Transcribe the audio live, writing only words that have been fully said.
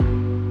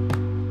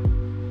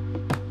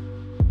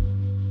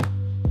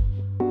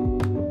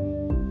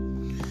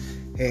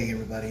Hey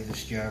everybody, this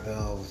is J.R.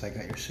 Bells. I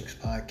Got Your Six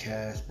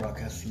podcast,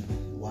 broadcasting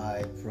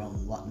live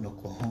from Lawton,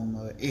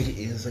 Oklahoma. It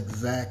is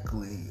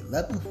exactly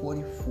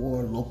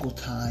 11:44 local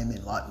time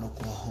in Lawton,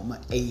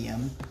 Oklahoma,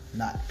 a.m.,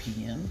 not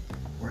p.m.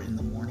 We're in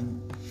the morning,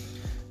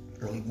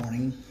 early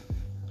morning.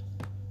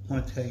 I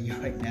want to tell you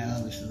right now,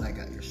 this is I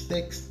Got Your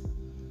Six,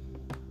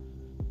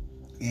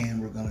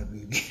 and we're going to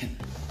begin.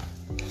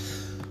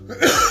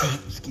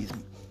 Excuse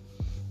me.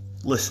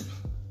 Listen,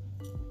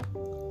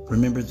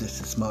 remember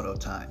this is Moto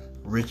time.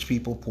 Rich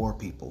people, poor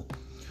people.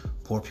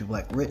 Poor people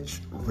like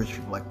rich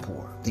people like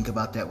poor. Think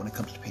about that when it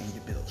comes to paying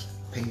your bills.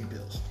 Pay your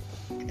bills.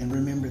 And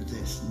remember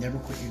this, never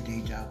quit your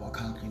day job while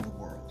conquering the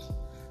world.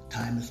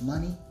 Time is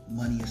money,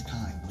 money is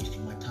time.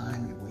 Wasting my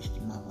time, you're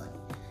wasting my money.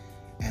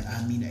 And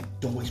I mean that,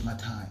 don't waste my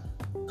time,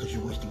 because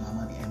you're wasting my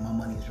money, and my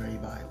money is very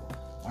valuable.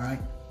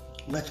 Alright,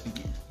 let's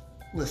begin.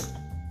 Listen,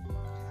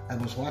 I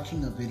was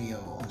watching a video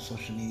on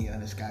social media,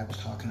 and this guy was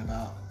talking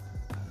about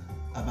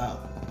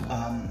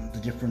the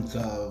difference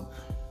of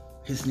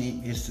his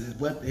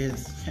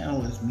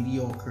channel is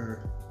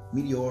mediocre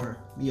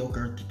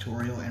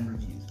tutorial and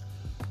reviews.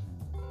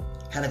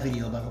 Had a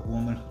video about a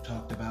woman who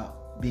talked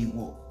about being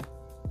woke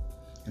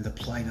and the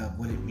plight of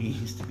what it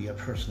means to be a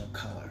person of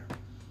color.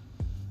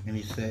 And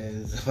he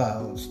says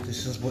about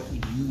this is what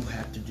you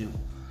have to do.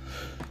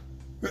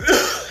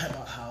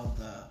 About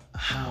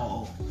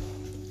how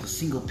the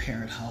single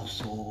parent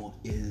household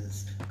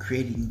is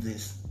creating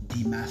this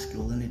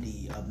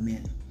demasculinity of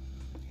men.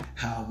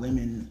 How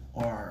women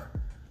who are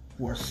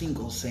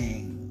single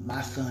saying,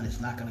 my son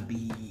is not going to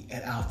be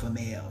an alpha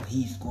male.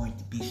 He's going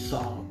to be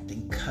soft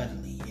and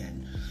cuddly,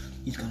 and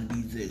he's going to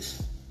be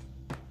this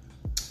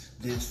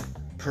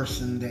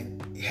person that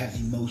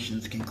has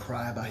emotions, can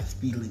cry about his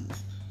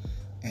feelings,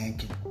 and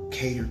can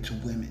cater to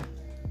women.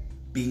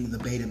 Being the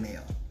beta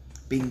male,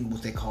 being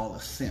what they call a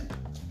simp.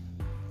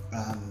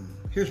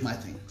 Here's my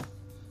thing,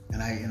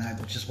 and I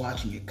was just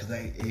watching it because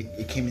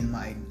it came in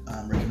my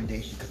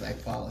recommendation because I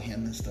follow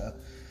him and stuff.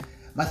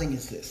 My thing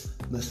is this: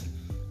 listen.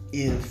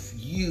 If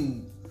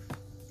you,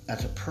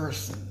 as a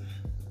person,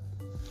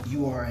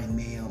 you are a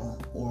male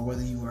or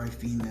whether you are a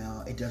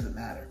female, it doesn't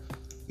matter.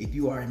 If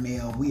you are a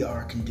male, we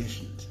are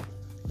conditioned.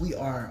 We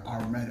are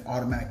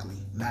automatically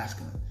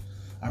masculine.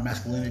 Our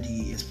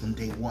masculinity is from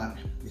day one.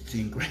 It's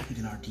ingrained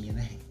in our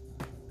DNA.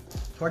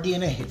 It's our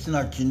DNA. It's in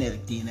our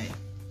genetic DNA.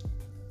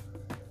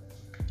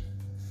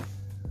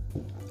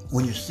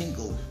 When you're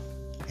single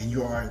and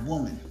you are a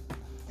woman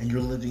and you're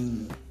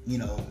living,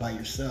 by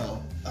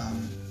yourself,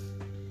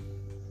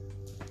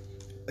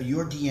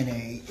 your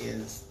DNA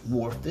is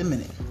more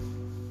feminine.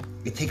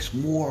 It takes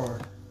more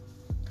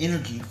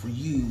energy for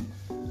you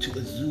to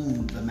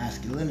assume the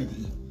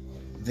masculinity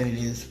than it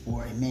is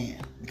for a man,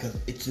 because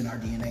it's in our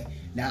DNA.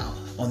 Now,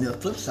 on the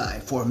flip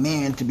side, for a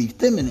man to be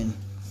feminine,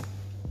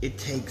 it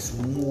takes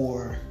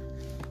more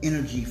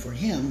energy for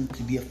him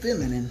to be a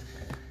feminine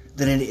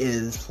than it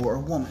is for a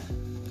woman,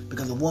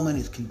 because a woman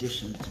is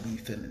conditioned to be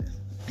feminine.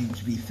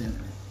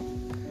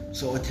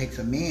 So it takes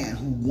a man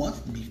who wants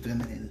to be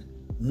feminine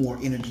more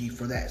energy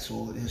for that.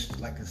 So it's,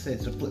 like I said,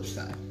 it's a flip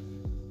side.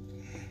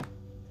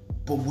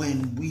 But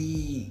when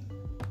we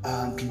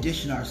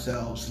condition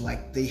ourselves,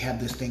 like they have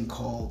this thing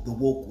called the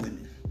woke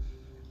women,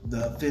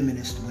 the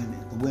feminist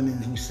women, the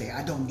women who say,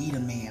 I don't need a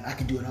man, I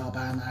can do it all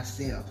by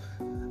myself,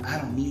 I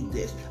don't need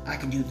this, I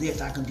can do this,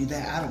 I can do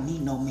that, I don't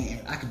need no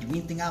man, I can do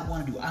anything I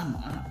want to do, I'm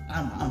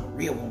a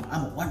real woman,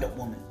 I'm a Wonder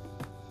Woman,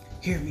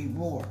 hear me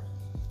roar,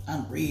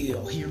 I'm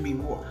real, hear me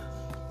roar.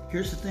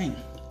 Here's the thing.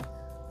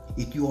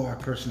 If you are a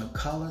person of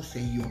color, say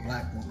you're a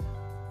black woman,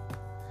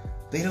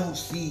 they don't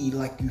see,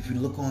 like if you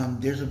look on,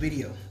 there's a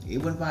video, it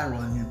went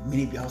viral, and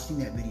many of y'all seen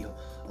that video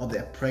of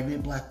that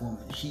pregnant black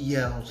woman. She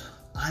yells,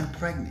 I'm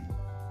pregnant.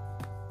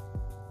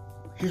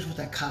 Here's what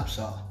that cop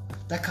saw.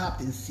 That cop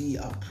didn't see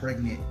a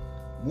pregnant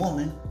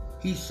woman.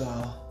 He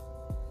saw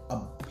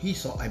a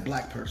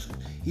black person.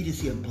 He didn't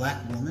see a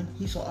black woman.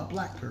 He saw a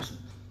black person.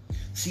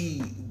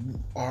 See,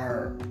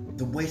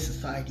 the way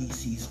society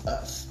sees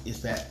us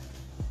is that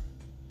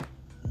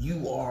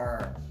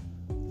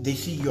they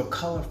see your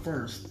color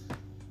first,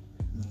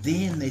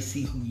 then they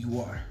see who you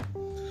are.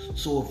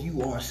 So if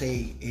you are,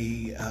 say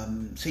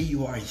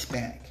you are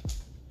Hispanic,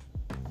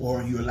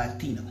 or you're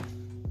Latino,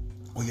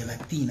 or you're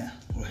Latina,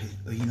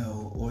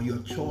 or you're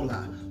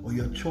Chola, or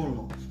you're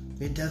Cholo,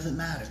 it doesn't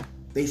matter.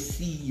 They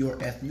see your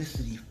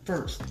ethnicity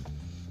first,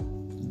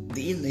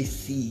 then they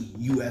see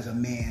you as a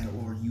man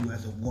or you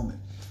as a woman.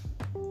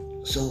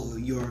 So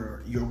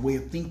your way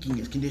of thinking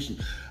is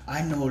conditioned.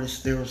 I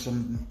noticed there was a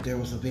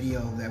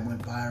video that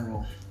went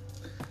viral,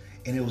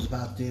 and it was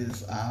about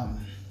this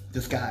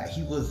guy.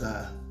 He was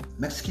a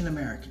Mexican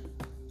American.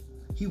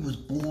 He was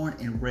born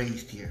and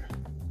raised here.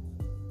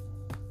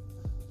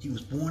 He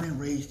was born and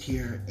raised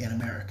here in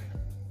America.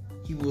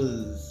 He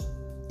was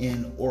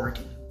in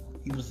Oregon.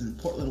 He was in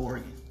Portland,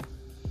 Oregon,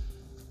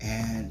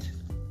 and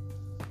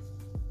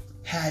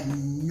had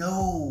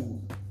no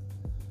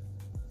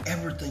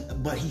everything,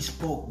 but he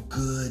spoke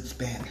good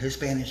Spanish. His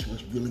Spanish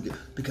was really good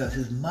because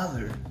his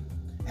mother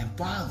and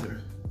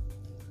father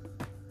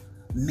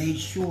made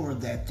sure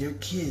that their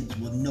kids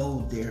would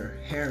know their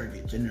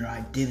heritage and their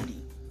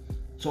identity.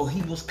 So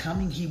he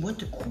went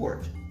to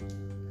court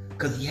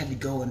because he had to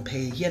go and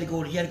pay. He had to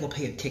go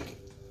pay a ticket.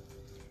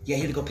 Yeah,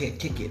 he had to go pay a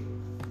ticket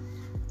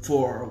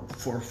for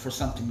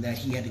something that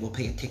he had to go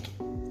pay a ticket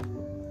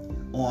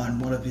on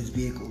one of his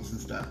vehicles and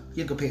stuff.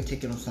 He had to go pay a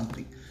ticket on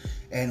something.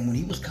 And when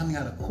he was coming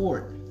out of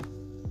court,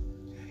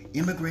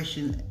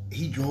 immigration,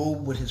 he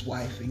drove with his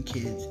wife and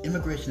kids.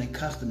 Immigration and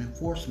Custom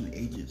Enforcement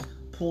agents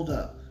pulled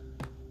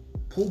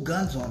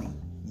guns on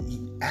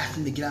him, asked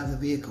him to get out of the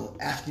vehicle,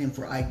 asked him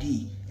for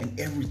ID and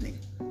everything.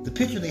 The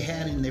picture they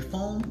had in their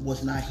phone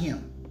was not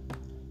him.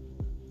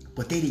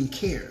 But they didn't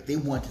care. They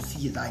wanted to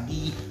see his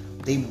ID.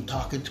 They were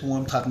talking to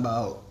him, talking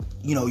about,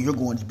 you're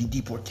going to be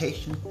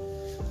deportation.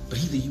 But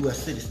he's a U.S.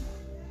 citizen.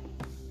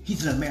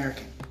 He's an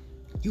American.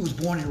 He was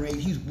born and raised.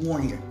 He was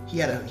born here. He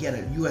had a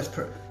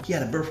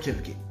birth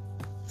certificate.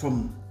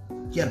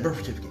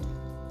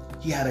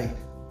 He had a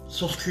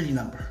social security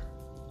number.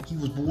 He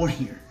was born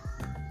here.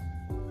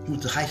 He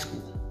went to high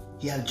school.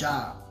 He had a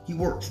job. He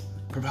worked,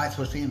 provides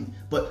for his family.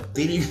 But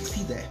they didn't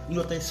see that. You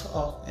know what they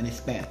saw? An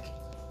Hispanic.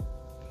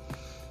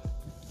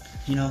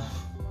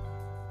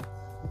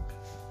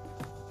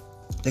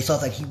 They saw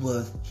that he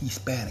was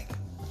Hispanic.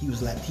 He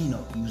was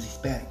Latino. He was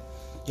Hispanic.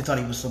 They thought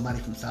he was somebody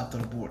from south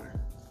of the border.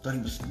 Thought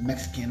he was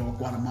Mexican or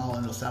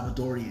Guatemalan or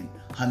Salvadorian,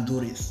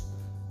 Honduras,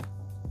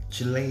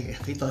 Chile.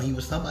 They thought he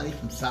was somebody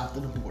from south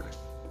of the border.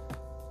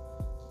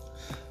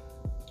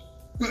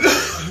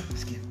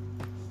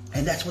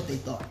 And that's what they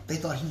thought. They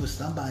thought he was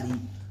somebody.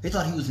 They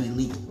thought he was an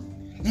illegal.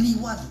 And he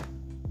wasn't.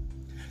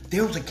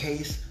 There was a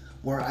case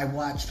where I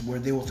watched where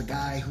there was a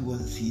guy who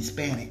was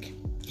Hispanic.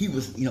 He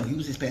was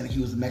Hispanic.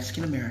 He was a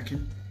Mexican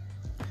American.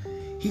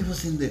 He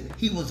was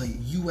a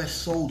U.S.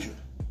 soldier.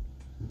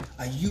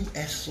 A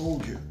U.S.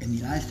 soldier in the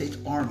United States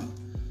Army.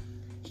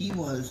 He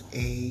was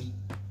a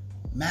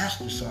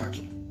master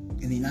sergeant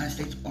in the United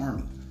States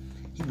Army.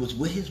 He was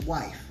with his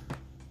wife.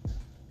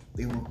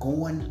 They were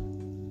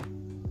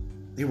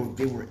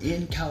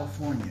in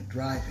California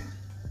driving,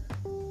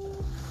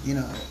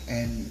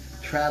 and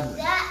traveling.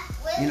 Dad,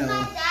 where's my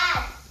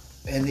dad?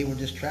 And they were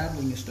just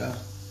traveling and stuff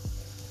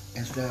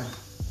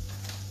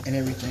and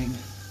everything.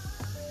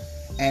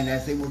 And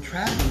as they were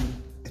traveling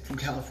through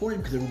California,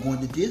 because they were going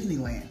to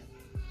Disneyland.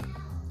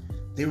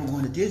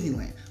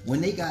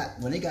 When they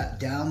got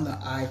down the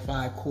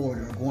I-5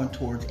 corridor going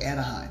towards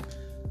Anaheim,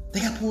 they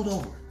got pulled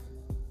over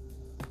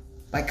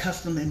by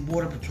Custom and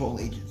Border Patrol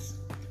agents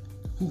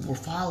who were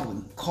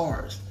following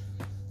cars.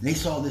 And they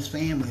saw this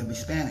family of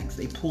Hispanics.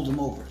 They pulled him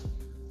over,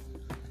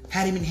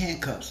 had him in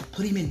handcuffs,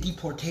 put him in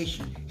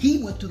deportation.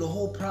 He went through the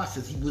whole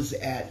process. He was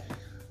at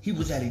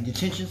a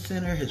detention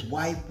center. His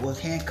wife was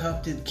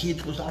handcuffed. The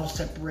kids was all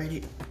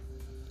separated,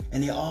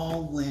 and they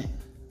all went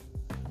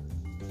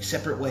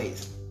separate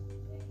ways.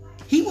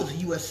 He was a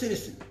U.S.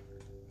 citizen.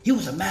 He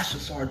was a master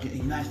sergeant in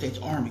the United States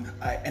Army,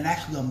 and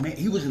actually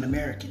he was an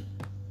American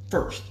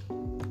first.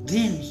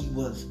 Then he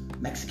was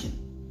Mexican.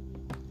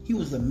 He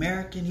was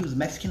American. He was a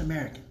Mexican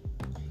American.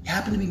 He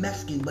happened to be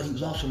Mexican, but he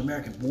was also an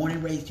American, born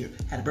and raised here.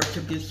 Had a birth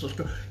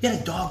certificate. He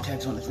had a dog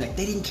tags on his neck.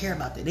 They didn't care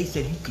about that. They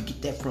said you could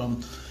get that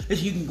from.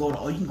 You can go to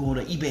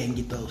eBay and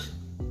get those.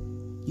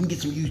 You can get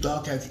some used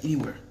dog tags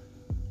anywhere.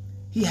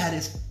 He had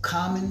his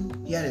common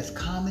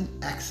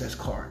access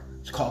card.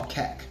 It's called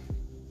CAC.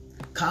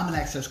 Common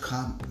access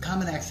card, the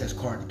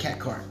CAC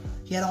card.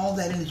 He had all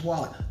that in his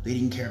wallet. They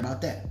didn't care about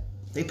that.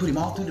 They put him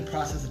all through the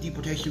process of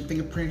deportation,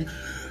 fingerprinting.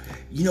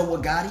 You know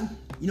what got him?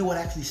 You know what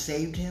actually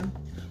saved him?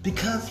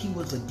 Because he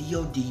was a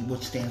DOD,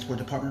 which stands for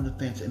Department of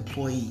Defense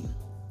employee.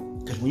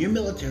 Because when you're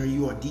military,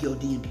 you are a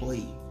DOD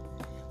employee.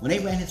 When they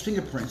ran his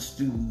fingerprints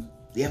through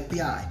the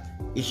FBI,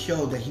 it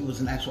showed that he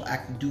was an actual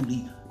active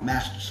duty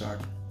master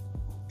sergeant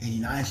in the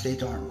United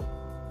States Army.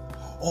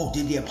 Oh,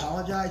 did they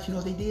apologize? You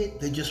know what they did?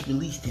 They just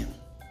released him.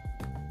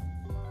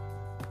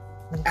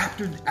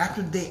 After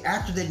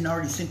they'd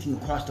already sent him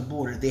across the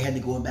border, they had to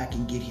go back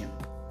and get him.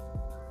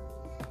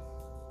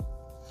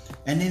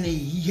 And then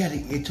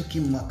it took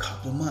him a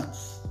couple of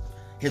months.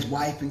 His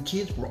wife and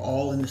kids were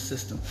all in the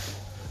system.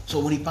 So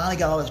when he finally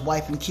got all his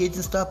wife and kids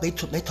and stuff, they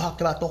talked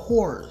about the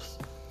horrors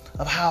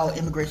of how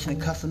Immigration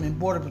and Customs and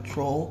Border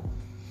Patrol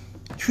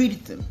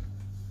treated them.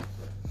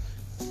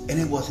 And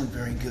it wasn't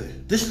very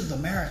good. This is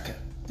America.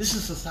 This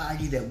is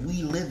society that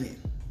we live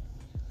in.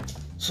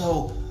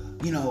 So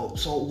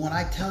when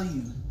I tell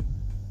you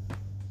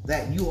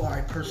that you are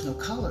a person of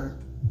color,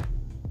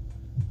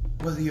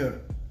 whether you're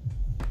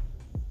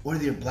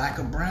black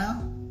or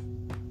brown,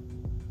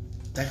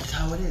 that's just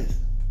how it is.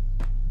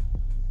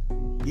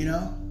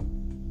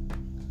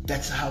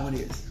 That's how it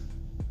is.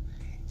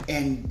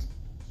 And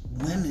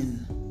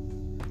women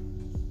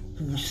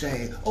who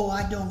say, oh,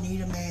 I don't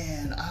need a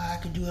man, I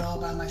can do it all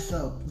by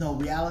myself. No,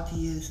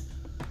 reality is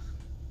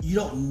you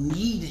don't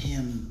need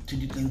him to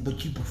do things,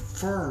 but you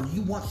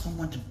want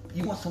someone to be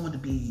you want someone to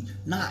be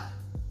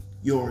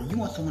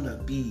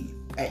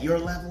at your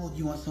level.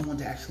 You want someone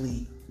to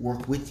actually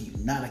work with you,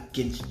 not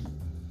against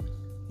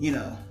you.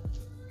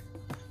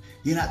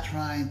 You're not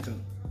trying to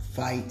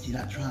fight. You're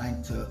not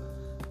trying to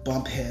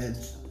bump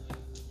heads.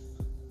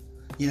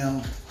 You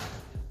know.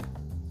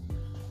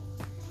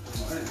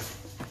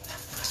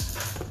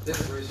 This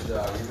is Rooster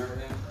Dog. You remember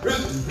him?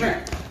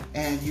 Rooster.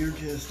 And you're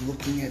just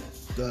looking at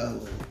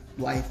the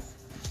life,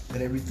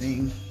 at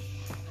everything,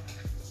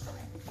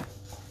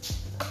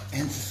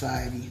 and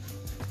society.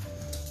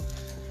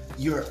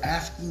 You're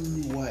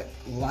asking what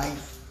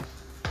life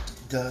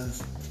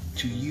does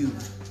to you.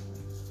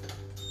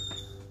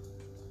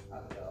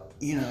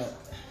 You know,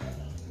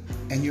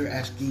 and you're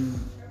asking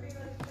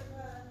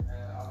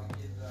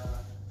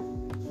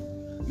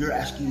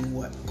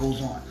what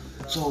goes on.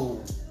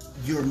 So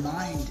your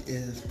mind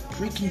is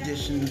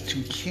preconditioned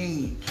to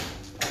change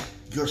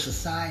your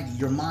society,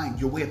 your mind,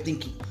 your way of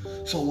thinking.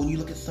 So when you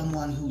look at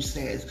someone who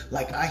says,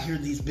 like I hear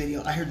this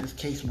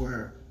case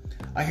where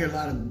I hear a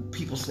lot of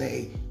people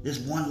say, this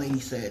one lady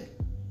said,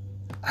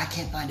 I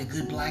can't find a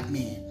good black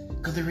man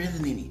because there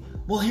isn't any.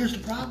 Well, here's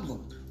the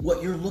problem.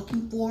 What you're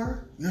looking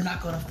for, you're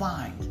not going to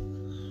find.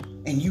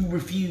 And you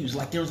refuse.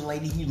 Like there was a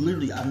lady who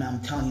literally,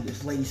 I'm telling you,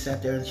 this lady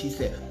sat there and she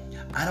said,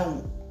 I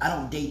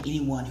don't date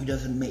anyone who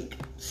doesn't make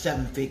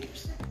 7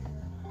 figures.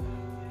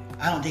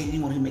 I don't date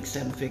anyone who makes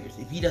 7 figures.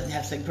 If he doesn't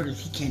have 7 figures,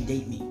 he can't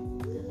date me.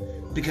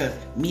 Because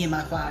me and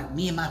my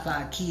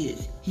five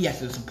kids, he has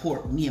to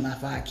support me and my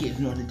 5 kids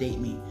in order to date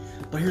me.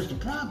 But here's the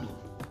problem.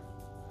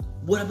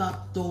 What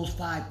about those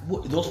five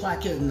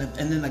kids? And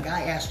then the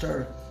guy asked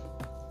her,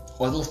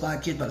 are those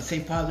 5 kids by the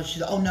same father? She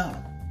said, oh no.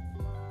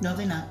 No,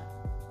 they're not.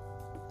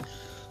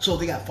 So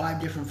they got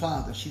 5 different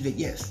fathers. She said,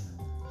 yes.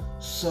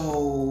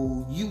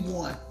 So you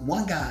want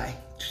one guy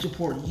to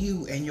support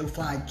you and your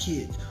 5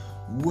 kids.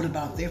 What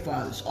about their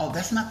fathers? Oh,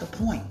 that's not the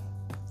point.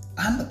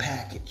 I'm the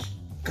package.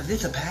 Because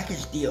it's a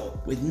package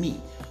deal with me.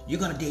 You're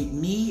going to date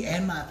me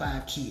and my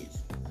 5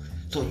 kids.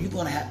 So you're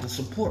going to have to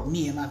support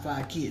me and my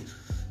 5 kids.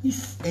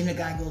 And the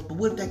guy goes, but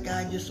what if that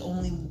guy just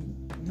only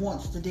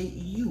wants to date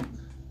you?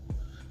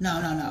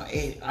 No.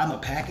 Hey, I'm a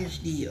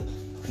package deal.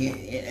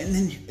 And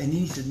then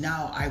he said,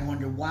 now I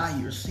wonder why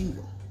you're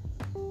single.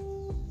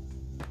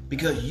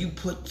 Because you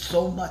put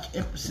so much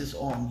emphasis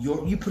on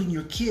you putting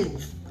your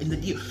kids in the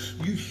deal.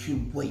 You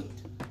should wait.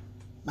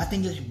 My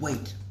thing is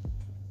wait.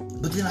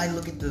 But then I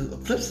look at the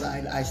flip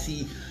side. I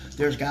see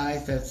there's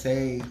guys that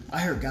say, I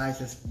heard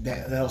guys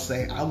that'll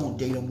say, I won't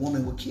date a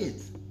woman with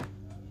kids.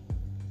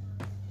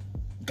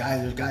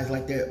 There's guys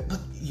like that. But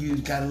you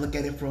got to look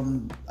at it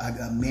from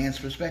a man's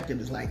perspective.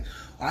 It's like,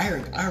 I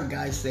heard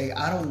guys say,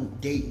 I don't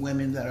date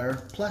women that are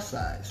plus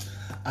size.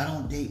 I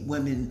don't date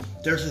women.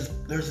 There's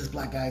this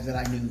black guy that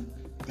I knew,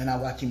 and I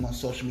watch him on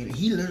social media.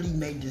 He literally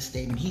made this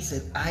statement. He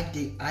said, I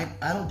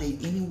don't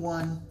date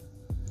anyone.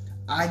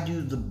 I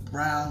do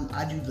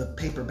the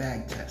paper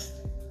bag test.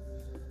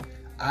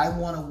 I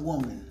want a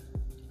woman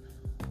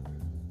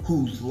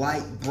who's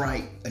light,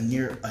 bright,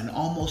 and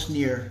almost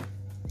near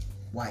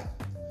white.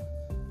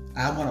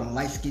 I want a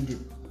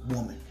light-skinned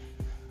woman.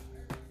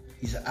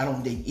 He said, I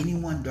don't date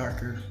anyone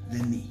darker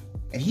than me.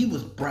 And he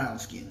was brown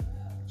skinned.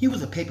 He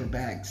was a paper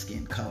bag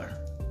skin color,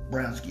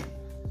 brown skin.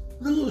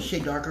 A little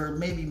shade darker,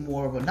 maybe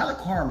more of not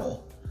a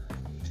caramel.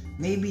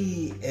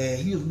 Maybe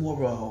he was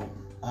more of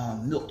a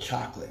milk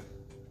chocolate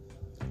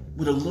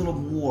with a little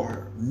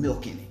more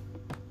milk in it,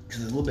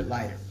 because it's a little bit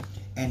lighter.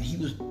 And he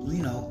was,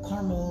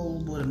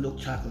 caramel with a milk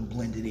chocolate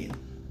blended in,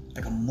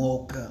 like a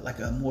mocha, like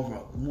a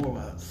more of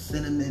a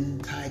cinnamon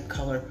type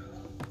color,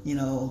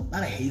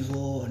 not a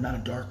hazel or not a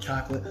dark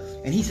chocolate.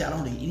 And he said, I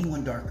don't date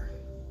anyone darker,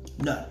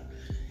 none.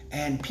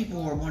 And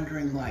people were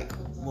wondering, like,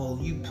 well,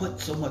 you put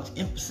so much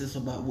emphasis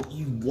about what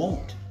you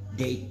won't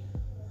date,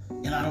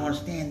 and I don't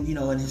understand,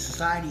 in his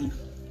society.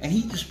 And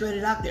he just spread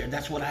it out there.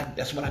 That's what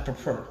I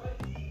prefer.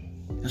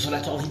 And so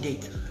that's all he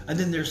dates. And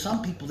then there's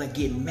some people that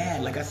get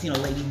mad. Like I seen a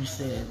lady who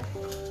said,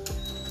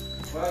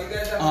 well, you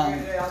guys have a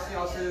great day. I'll see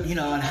y'all soon.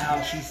 And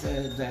how she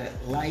said that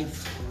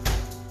life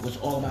was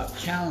all about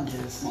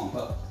challenges. Come on,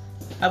 pup.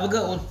 Have a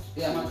good one.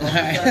 Yeah, my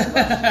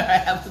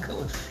Have a good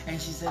one. And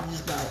she said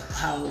just about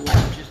how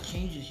life just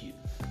changes you.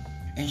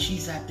 And she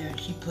sat there and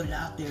she put it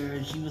out there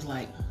and she was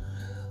like,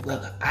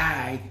 look,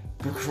 I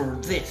prefer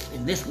this,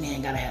 and this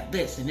man gotta have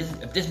this, and this,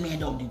 if this man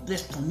don't do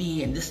this for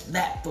me, and this,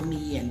 that for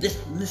me, and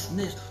this, and this, and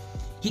this,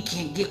 he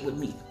can't get with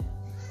me.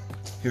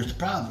 Here's the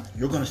problem.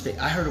 You're gonna stay.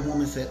 I heard a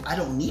woman said, I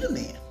don't need a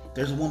man.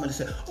 There's a woman that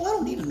said, oh, I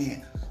don't need a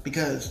man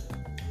because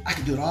I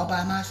can do it all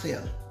by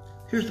myself.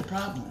 Here's the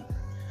problem.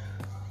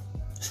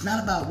 It's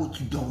not about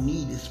what you don't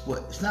need.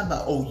 It's not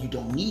about, oh, you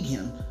don't need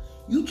him.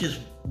 You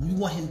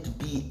want him to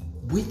be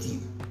with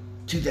you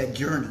to that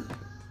journey.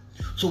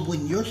 So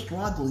when you're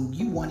struggling,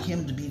 you want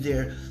him to be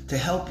there to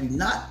help you, he's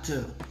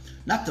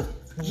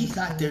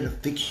not there to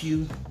fix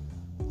you.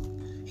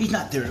 He's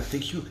not there to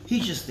fix you.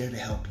 He's just there to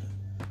help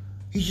you.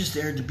 He's just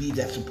there to be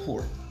that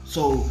support.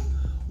 So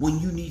when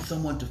you need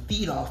someone to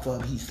feed off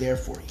of, he's there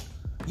for you.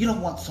 You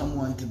don't want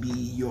someone to be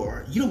you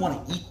don't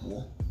want an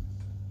equal,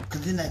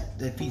 because then that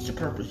defeats the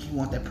purpose. You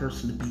want that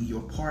person to be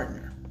your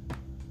partner.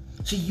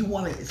 See,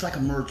 it's like a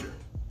merger.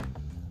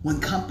 When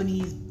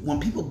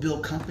people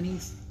build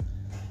companies,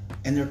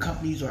 and their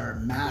companies are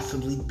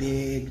massively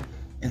big,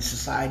 and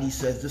society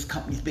says this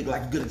company's big.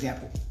 Like a good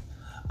example,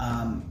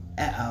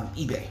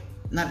 eBay.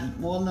 No,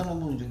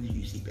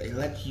 use eBay.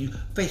 Let's use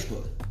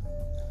Facebook.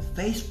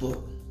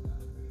 Facebook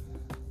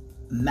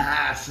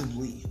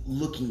massively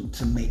looking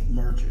to make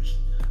mergers.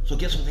 So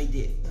guess what they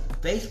did?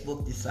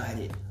 Facebook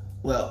decided,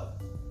 well,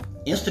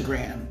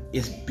 Instagram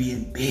is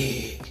being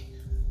big.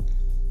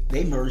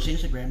 They merged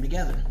Instagram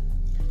together.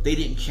 They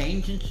didn't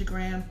change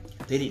Instagram.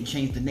 They didn't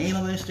change the name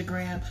of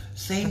Instagram.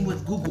 Same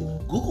with Google.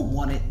 Google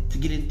wanted to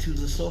get into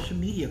the social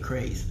media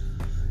craze.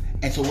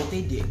 And so what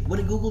they did, what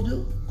did Google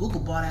do? Google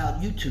bought out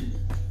YouTube.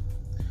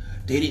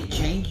 They didn't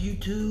change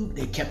YouTube.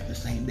 They kept the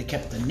same. They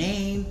kept the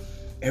name.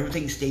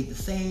 Everything stayed the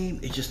same.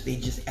 They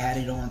just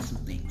added on some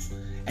things.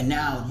 And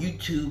now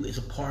YouTube is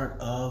a part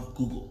of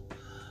Google.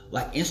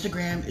 Like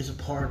Instagram is a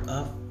part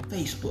of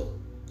Facebook.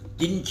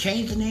 Didn't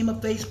change the name of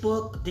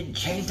Facebook. Didn't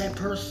change that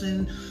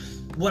person.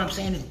 What I'm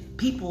saying is,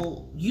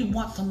 people, you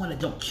want someone that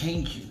don't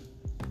change you.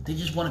 They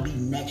just want to be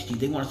next to you.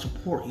 They want to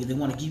support you. They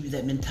want to give you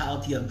that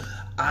mentality of,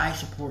 I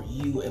support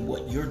you and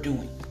what you're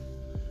doing.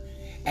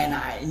 And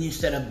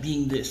instead of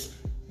being this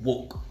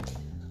woke,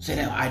 say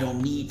that I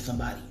don't need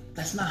somebody.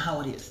 That's not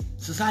how it is.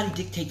 Society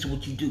dictates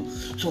what you do.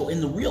 So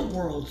in the real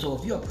world, so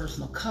if you're a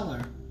person of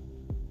color,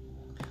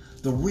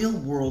 the real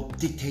world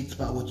dictates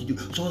about what you do.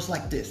 So it's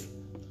like this.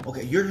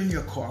 Okay, you're in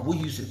your car. We'll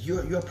use this.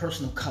 You're a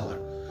person of color.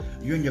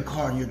 You're in your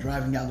car and you're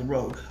driving down the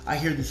road. I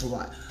hear this a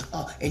lot.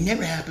 It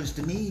never happens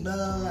to me, but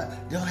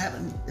it don't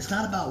happen. It's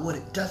not about what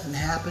it doesn't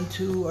happen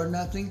to or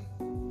nothing.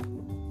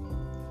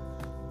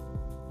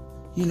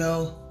 You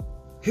know,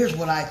 here's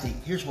what I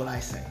think. Here's what I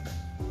say.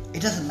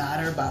 It doesn't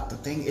matter about the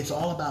thing. It's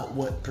all about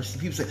what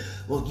people say.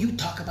 Well, you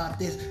talk about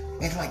this.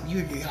 It's like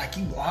you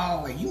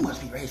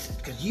must be racist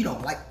because you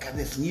don't like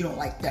this and you don't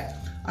like that.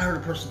 I heard a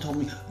person told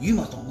me, you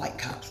must don't like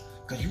cops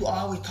because you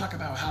always talk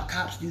about how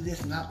cops do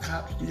this and how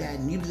cops do that.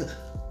 And you do.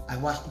 I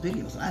watched the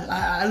videos.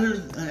 I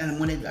literally, and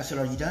when I said,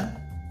 "Are you done?"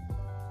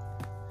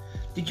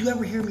 Did you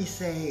ever hear me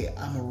say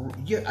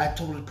I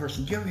told the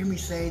person, "Did you ever hear me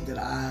say that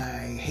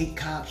I hate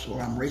cops or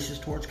I'm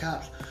racist towards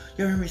cops?"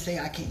 You ever hear me say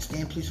I can't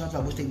stand police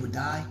officers? I wish they would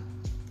die.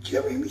 Did you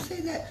ever hear me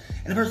say that?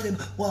 And the person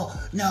said, "Well,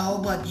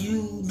 no,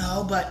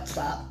 but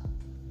stop.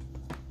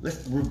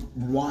 Let's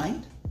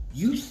rewind.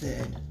 You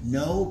said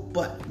no,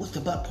 but what's the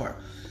but part?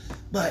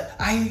 But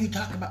I hear you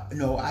talk about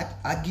no. I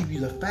give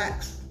you the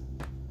facts.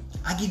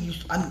 I'm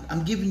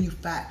giving you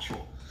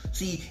factual.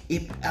 See,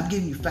 if I'm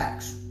giving you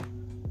facts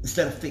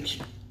instead of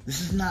fiction.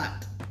 This is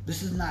not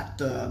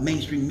the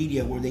mainstream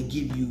media where they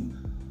give you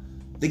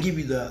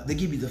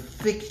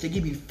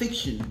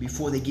fiction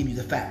before they give you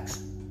the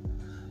facts.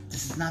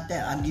 This is not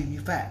that. I'm giving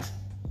you facts.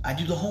 I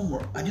do the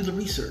homework. I do the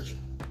research.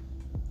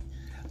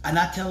 And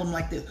I tell them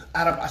like this.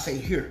 I say,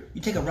 here,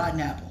 you take a rotten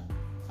apple.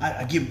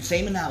 I give the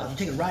same analogy. You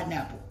take a rotten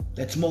apple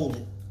that's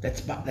molded,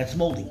 that's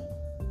molding.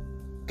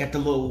 Got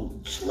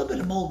just a little bit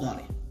of mold on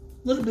it.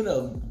 A little bit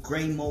of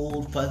gray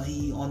mold,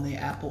 fuzzy on the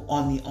apple,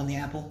 on the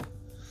apple.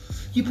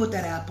 You put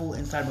that apple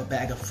inside of a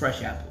bag of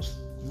fresh apples.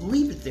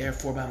 Leave it there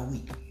for about a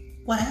week.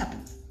 What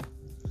happens?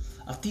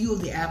 A few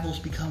of the apples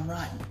become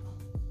rotten.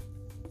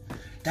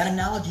 That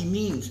analogy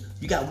means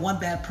you got one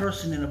bad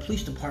person in a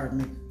police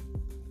department.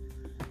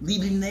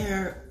 Leaving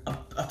there,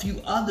 a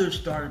few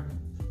others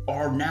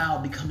are now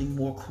becoming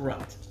more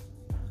corrupt.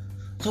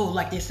 So,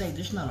 like they say,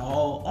 there's not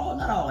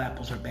all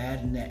apples are bad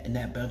in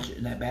that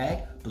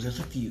bag, but there's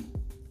a few.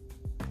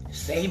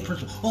 Same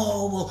principle.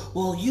 Oh,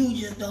 well, you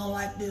just don't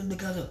like this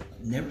because of.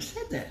 Never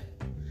said that.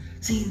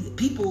 See,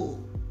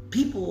 people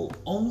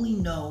only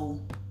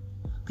know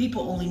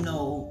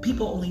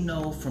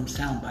from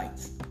sound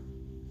bites.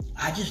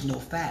 I just know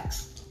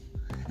facts,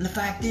 and the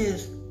fact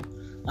is,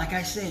 like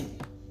I said,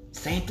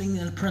 same thing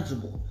in the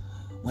principle.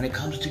 When it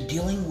comes to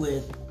dealing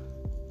with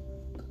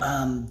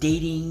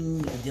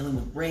dating, and dealing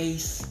with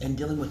race, and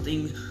dealing with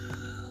things,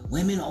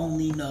 women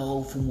only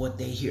know from what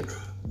they hear.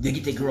 They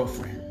get their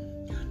girlfriend.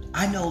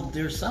 I know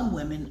there's some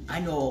women. I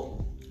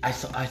know. I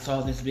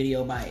saw this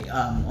video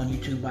on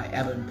YouTube by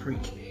Abbott and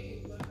Preach,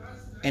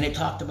 and it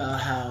talked about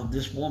how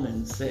this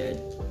woman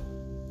said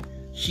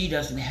she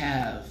doesn't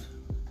have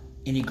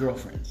any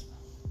girlfriends.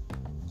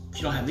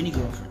 She don't have any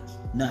girlfriends,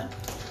 none.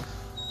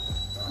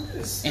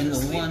 And the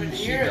one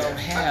she don't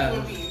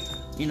have,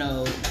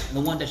 the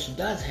one that she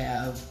does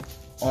have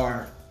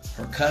are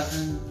her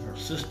cousin, her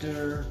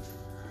sister,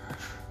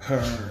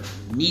 her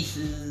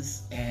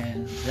nieces,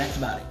 and that's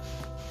about it.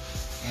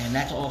 And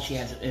that's all she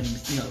has, and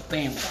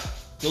family.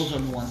 Those are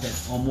the ones that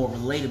are more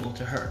relatable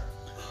to her.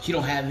 She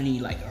don't have any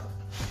her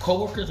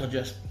coworkers or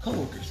just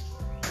coworkers.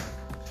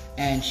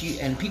 And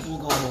people will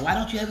go, well, why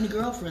don't you have any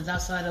girlfriends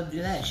outside of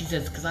that? She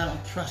says, because I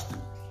don't trust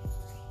them.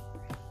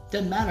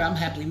 Doesn't matter, I'm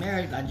happily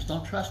married, I just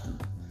don't trust them.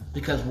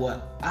 Because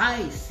what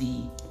I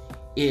see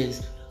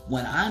is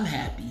when I'm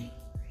happy,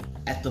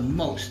 at the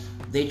most,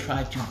 they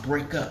try to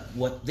break up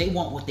what they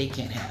want, what they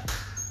can't have.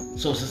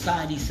 So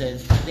society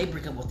says they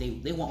break up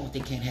they want what they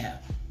can't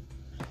have.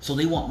 So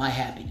they want my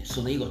happiness.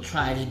 So they go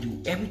try to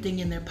do everything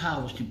in their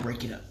powers to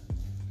break it up.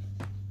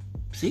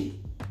 See?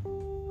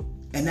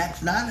 And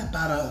that's not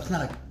about it's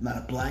not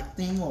a black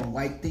thing or a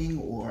white thing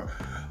or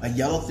a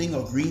yellow thing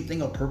or green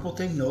thing or purple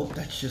thing. Nope,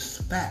 that's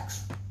just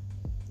facts.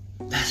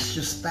 That's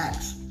just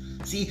facts.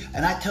 See,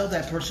 and I tell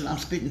that person I'm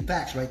spitting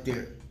facts right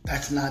there.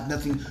 That's not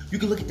nothing. You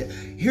can look at that.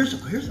 Here's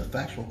a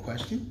factual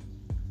question.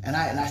 And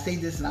I say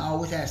this and I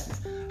always ask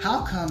this.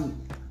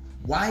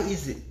 Why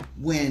is it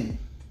when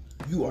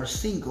you are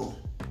single,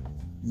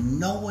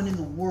 no one in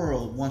the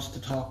world wants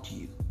to talk to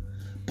you?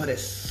 But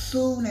as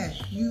soon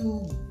as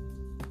you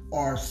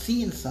are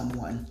seeing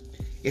someone,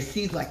 it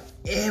seems like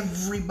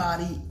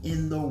everybody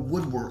in the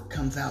woodwork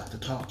comes out to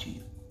talk to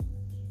you.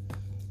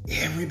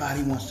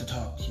 Everybody wants to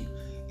talk to you.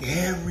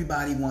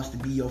 Everybody wants to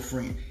be your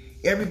friend.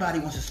 Everybody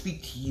wants to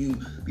speak to you.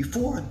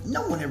 Before,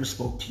 no one ever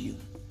spoke to you.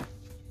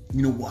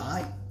 You know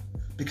why?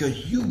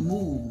 Because you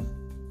move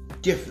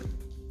different.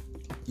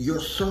 Your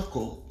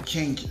circle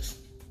changes.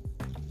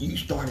 You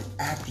started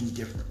acting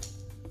different.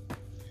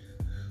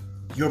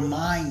 Your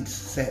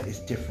mindset is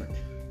different.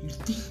 You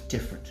think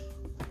different.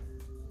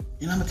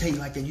 And I'm going to tell you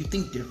like that, you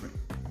think different.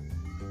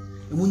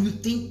 And when you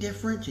think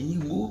different and you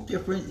move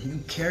different, you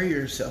carry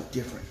yourself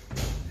different.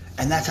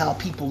 And that's how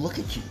people look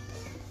at you.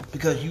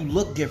 Because you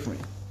look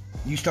different.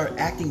 You start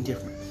acting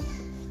different.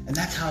 And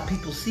that's how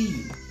people see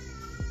you.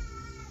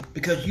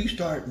 Because you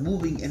start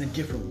moving in a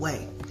different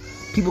way.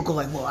 People go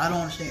like, well, I don't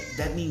understand.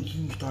 That means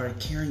you started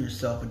carrying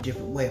yourself a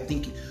different way of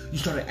thinking. You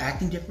started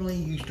acting differently.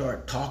 You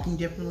start talking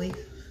differently.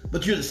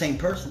 But you're the same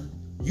person.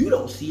 You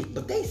don't see it,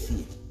 but they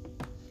see it.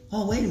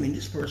 Oh, wait a minute,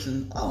 this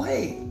person, oh,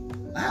 hey,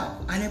 wow,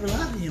 I never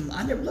looked at him.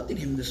 I never looked at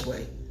him this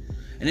way.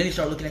 And then they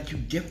start looking at you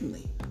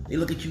differently. They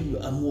look at you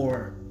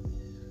more,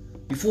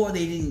 before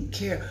they didn't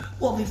care.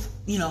 Well,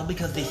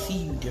 because they see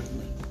you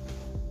differently.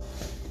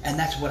 And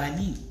that's what I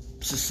mean.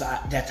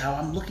 Society, that's how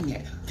I'm looking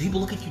at it.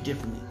 People look at you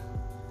differently.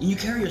 And you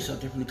carry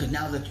yourself differently because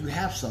now that you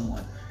have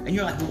someone. And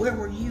you're like, well, where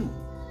were you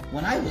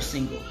when I was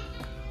single?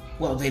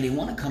 Well, they didn't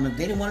want to come and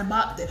they didn't want to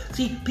buy.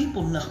 See,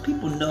 people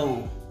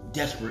know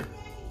desperation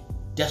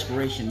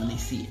when they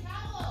see it.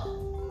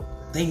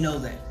 They know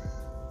that.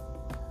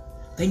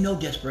 They know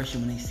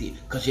desperation when they see it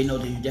because they know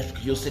that you're desperate.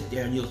 Because you'll sit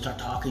there and you'll start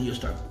talking. You'll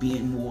start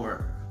being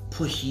more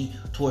pushy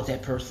towards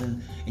that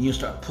person, and you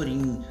start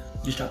pushing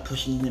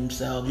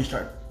themselves. You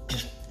start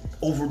just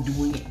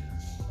overdoing it.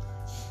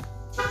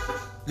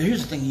 Now,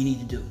 here's the thing you need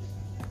to do.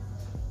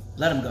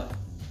 Let them go.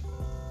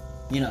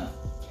 You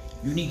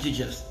need to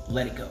just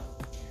let it go.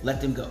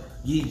 Let them go.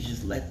 You need to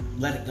just let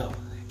it go.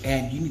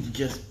 And you need to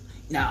just.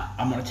 Now,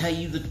 I'm gonna tell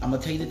you the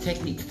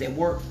techniques that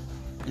work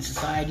in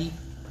society.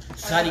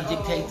 Society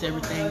dictates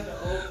everything.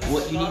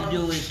 What you need to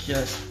do is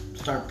just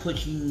just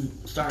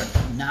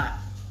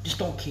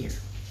don't care.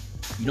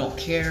 You don't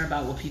care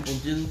about what people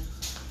do.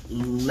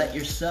 Let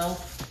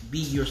yourself be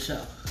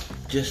yourself.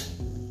 Just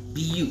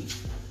be you.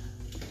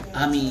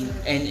 I mean,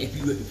 and if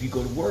you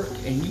go to work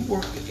and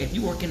if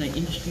you work in an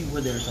industry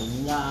where there's a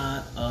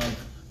lot of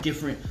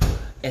different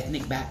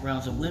ethnic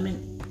backgrounds of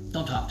women,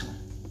 don't talk to them.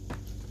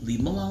 Leave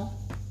them alone.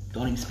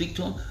 Don't even speak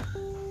to them.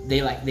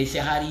 They say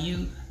hi to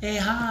you. Hey,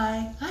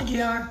 hi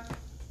JR.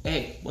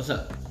 Hey, what's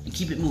up? And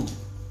keep it moving.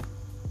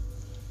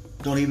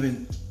 Don't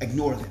even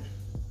ignore them.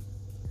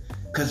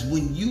 Because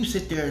when you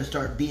sit there and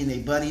start being a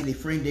buddy, their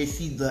friend, they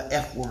see the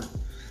F word.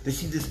 They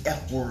see this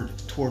F word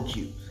towards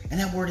you. And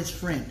that word is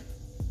friend.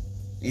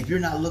 If you're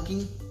not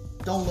looking,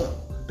 don't look.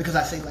 Because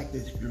I say it like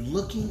this, if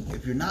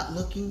you're not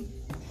looking,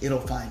 it'll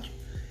find you.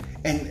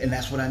 And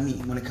that's what I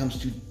mean when it comes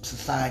to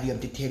society of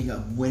dictating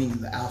of winning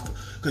the alpha.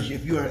 Because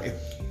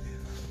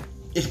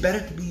it's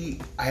better to be,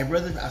 I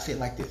say it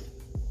like this,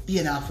 be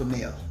an alpha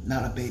male,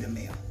 not a beta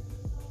male.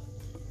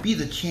 Be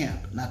the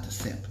champ, not the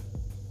simp.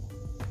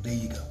 There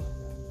you go.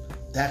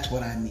 That's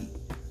what I mean.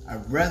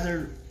 I'd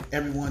rather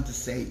everyone to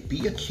say,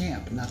 be a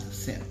champ, not the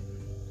simp.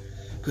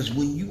 Because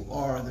when you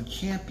are the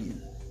champion,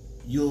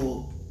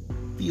 you'll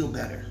feel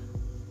better.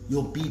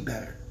 You'll be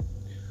better.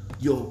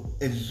 You'll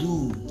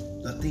exude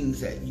the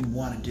things that you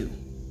want to do.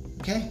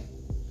 Okay?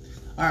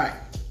 All right.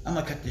 I'm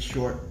going to cut this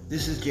short.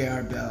 This is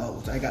JR Bell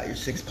with I Got Your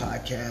Six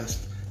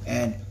podcast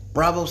and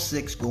Bravo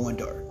 6 Going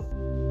Dark.